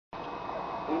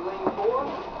Lane 4.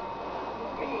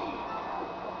 Me.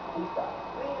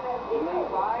 Lane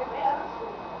 5.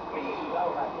 Me.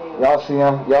 Y'all see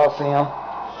him? Y'all see him?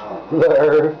 Little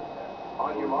Irv.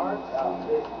 On your marks.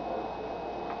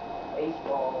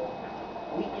 Baseball.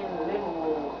 We in the living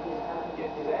room.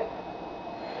 Get set.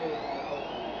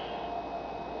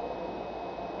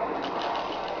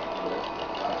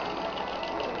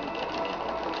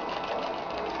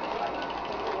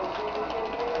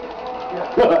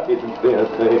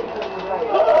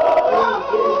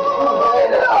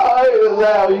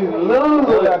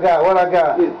 What I got? What I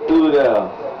got? Get through there.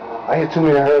 I hit too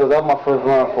many hurdles. That's my first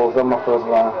run, folks. That's my first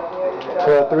run.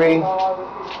 12-3.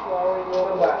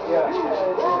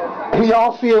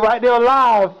 Y'all see it right there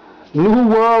live. New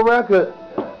world record.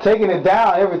 Taking it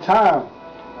down every time.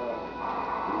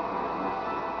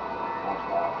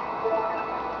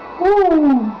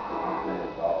 Woo!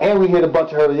 And we hit a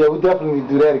bunch of hurdles. Yeah, we definitely need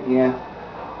to do that again.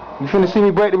 You finna see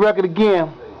me break the record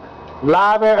again.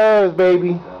 Live at Irv's,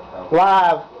 baby.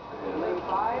 Live.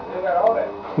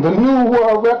 The new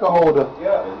world record holder.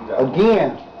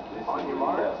 Again.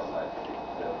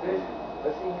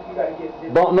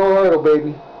 Bump no hurdle,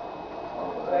 baby.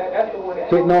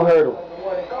 Hit no hurdle.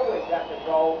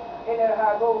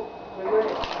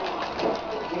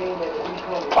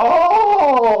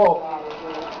 Oh!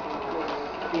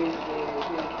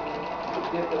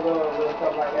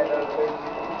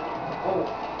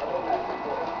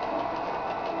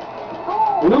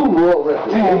 New world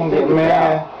record. Dang it,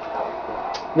 man.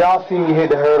 Y'all see me hit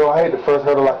the hurdle. I hit the first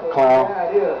hurdle like a clown.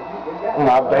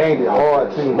 I banged it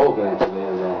hard too.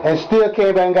 And still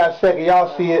came back and got second. Y'all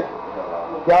see it.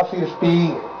 Y'all see the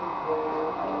speed.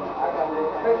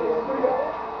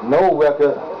 No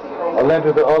record,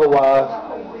 Olympic or otherwise.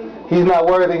 He's not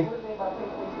worthy.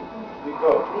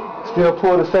 Still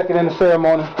pulled the second in the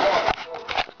ceremony.